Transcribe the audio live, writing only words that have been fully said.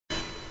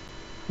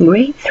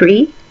Grade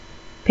 3,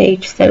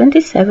 page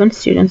 77,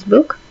 Student's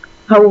Book,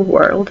 Our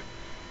World.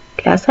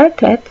 Klasa e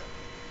 3,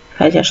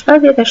 faqja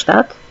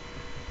 77,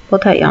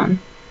 Potajon.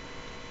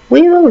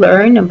 We will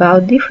learn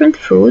about different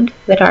food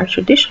that are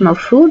traditional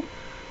food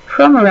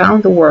from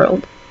around the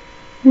world.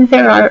 And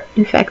there are,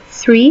 in fact,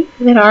 3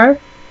 that are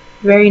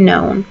very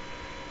known.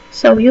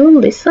 So you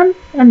will listen,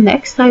 and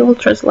next I will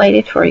translate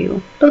it for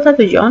you. Do ta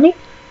dëgjoni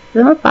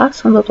dhe më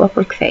pas unë do t'ua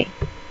përkthej.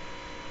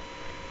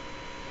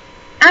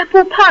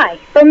 Apple pie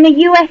from the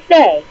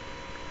USA.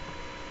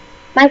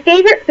 My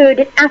favorite food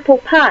is apple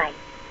pie.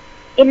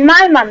 In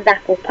my mum's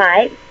apple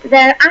pie,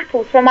 there are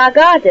apples from our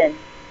garden.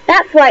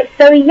 That's why it's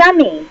so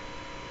yummy.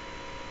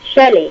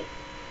 Shelley.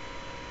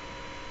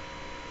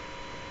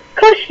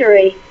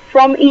 Koshery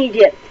from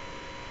Egypt.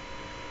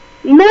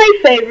 My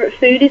favorite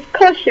food is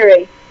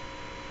koshery.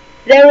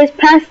 There is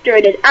pasta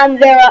in it, and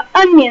there are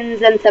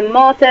onions and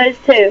tomatoes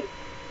too.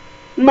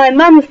 My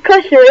mum's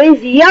koshery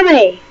is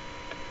yummy.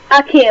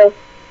 Akil.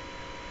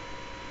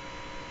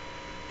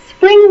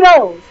 Spring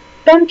rolls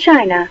from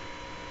China.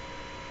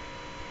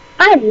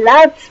 I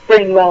love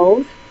spring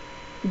rolls.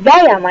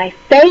 They are my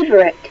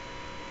favorite.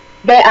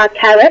 There are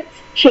carrots,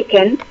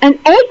 chicken, and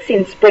eggs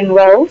in spring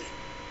rolls.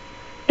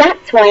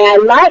 That's why I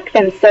like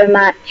them so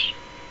much.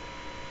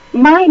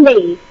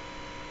 Miley.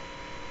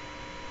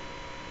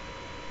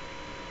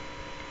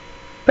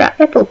 Pra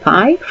apple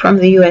pie from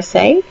the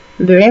USA,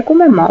 byreku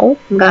me moll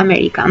nga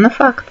Amerika. Në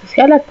fakt,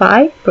 fjala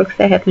pie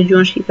përkthehet në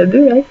gjuhën shqipe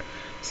byrek,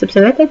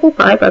 sepse vetë apple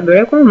pie pra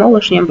byreku me moll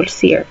është një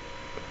ëmbëlsirë.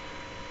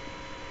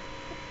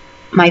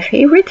 My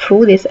favorite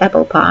food is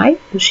apple pie.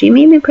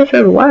 Ushqimi im I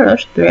preferuar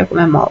është byreku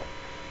me moll.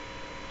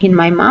 In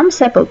my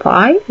mom's apple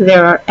pie,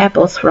 there are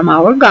apples from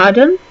our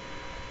garden.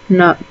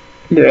 Në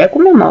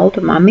byreku me moll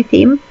të mamit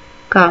tim,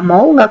 ka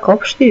moll nga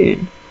kopshti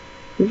ynë.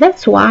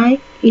 That's why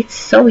it's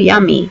so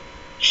yummy.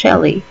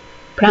 Shelley.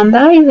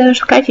 Prandaj dhe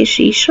është kaq I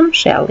shijshëm,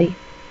 Shelley.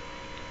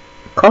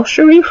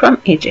 Koshery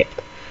from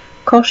Egypt.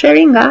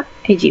 Koshery nga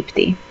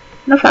Egjipti.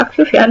 Në fakt,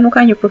 kjo fjalë nuk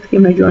ka një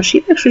përkthim në gjuhën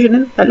shqipe, kështu që ne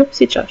do ta lëm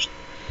siç është.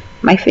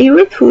 My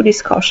favorite food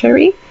is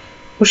koshery.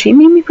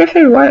 Ushqimi im I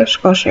preferuar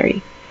është koshery.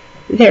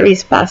 There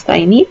is pasta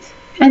in it,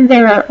 and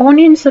there are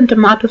onions and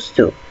tomatoes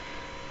too.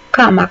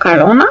 Ka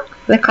makarona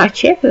dhe ka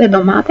qep dhe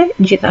domate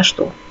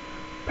gjithashtu.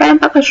 Pra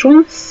janë pak a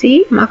shumë si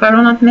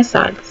makaronat me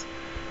salcë.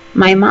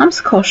 My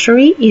mom's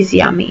koshery is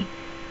yummy.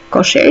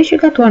 Kosheri që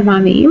gatuan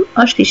mami im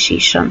është I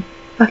shijshëm.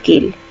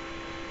 Akil.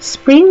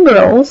 Spring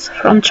rolls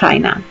from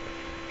China.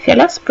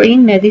 Fjala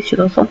spring ne di që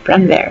do thonë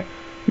pranverë,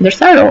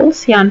 ndërsa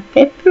rolls janë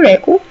petë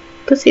byreku,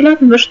 të cilat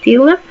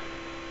mbështjellin,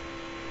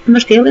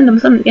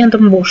 domethënë janë të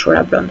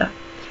mbushura brenda.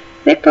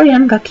 Dhe këto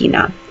janë nga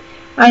Kina.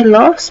 I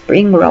love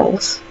spring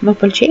rolls. Më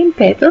pëlqejnë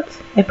petët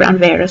e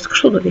pranverës,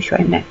 kështu do t'i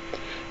quajmë ne.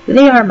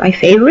 They are my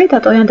favorite,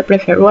 ato janë të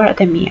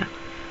preferuarat e mia.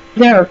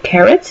 There are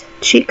carrots,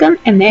 chicken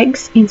and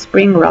eggs in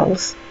spring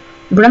rolls.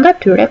 Brenda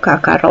tyre ka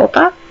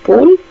karrota,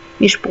 pul,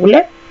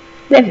 mishpule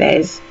dhe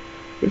vezë.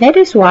 That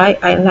is why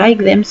I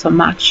like them so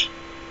much.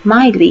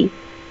 Miley.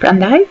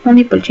 Prandaj unë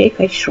I pëlqej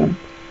kaq shumë.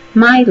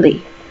 Miley.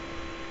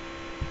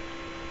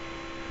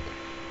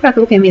 Pra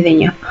këtu kemi dhe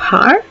një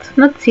hart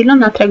në të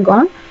cilën na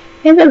tregon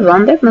edhe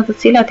vendet në të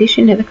cilat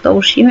ishin edhe këto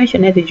ushqime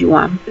që ne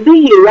dëgjuam. The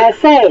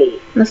USA.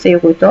 Nëse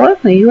ju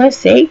kujtohet, në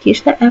USA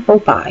kishte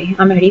apple pie.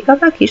 Amerika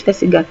pra kishte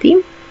si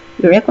gatim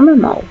byreku me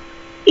moll.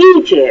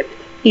 Egypt.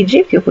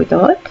 Egypt ju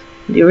kujtohet?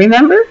 Do you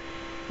remember?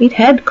 It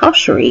had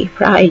koshery.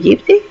 Pra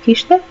Egypti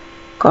kishte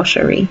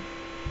koshery.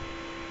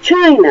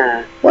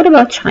 China. What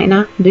about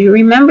China? Do you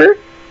remember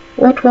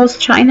what was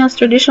China's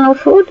traditional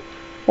food?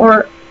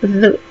 Or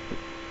the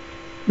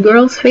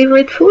girl's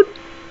favorite food?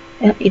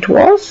 It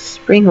was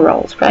spring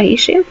rolls. Pra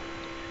ishin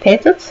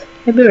petët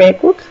e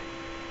byrekut,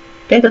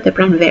 petët e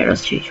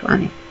pranverës që I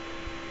quani.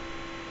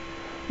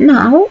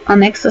 Now,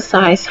 on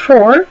exercise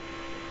 4,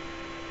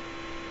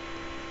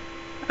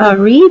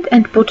 read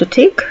and put a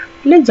tick.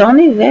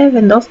 Lexoni dhe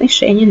vendosni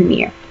shenjën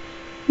mirë.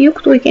 Ju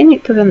këtu I keni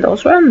të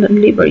vendosura në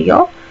libër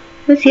jo,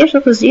 dhe thjesht do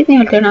të zgjidhni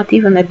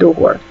alternativën e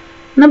duhur,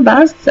 në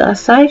bazë të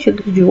asaj që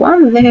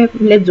dëgjuam dhe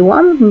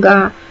lexuam nga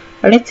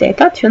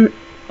recetat që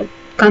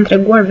kanë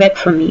treguar vetë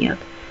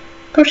fëmijët.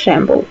 Për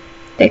shembull,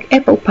 tek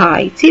apple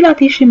pie,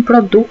 cilat ishin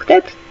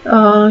produktet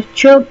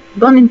që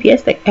bënin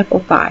pjesë tek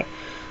apple pie.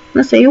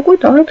 Nëse ju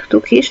kujtohet,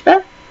 këtu kishte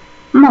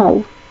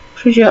moll,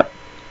 kështu që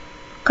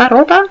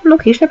karrota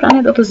nuk kishte, pra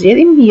ne do të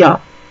zgjedhim jo.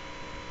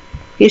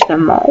 Kishte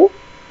moll,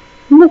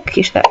 nuk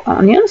kishte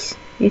onions,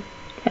 it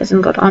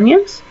hasn't got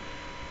onions,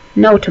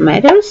 no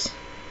tomatoes,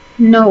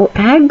 no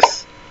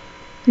eggs,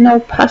 no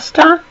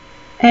pasta,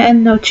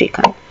 and no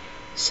chicken.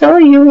 So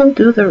you will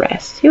do the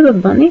rest. Ju do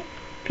të bëni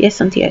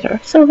pjesën tjetër.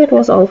 So that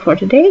was all for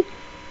today.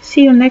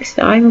 See you next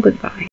time. Goodbye.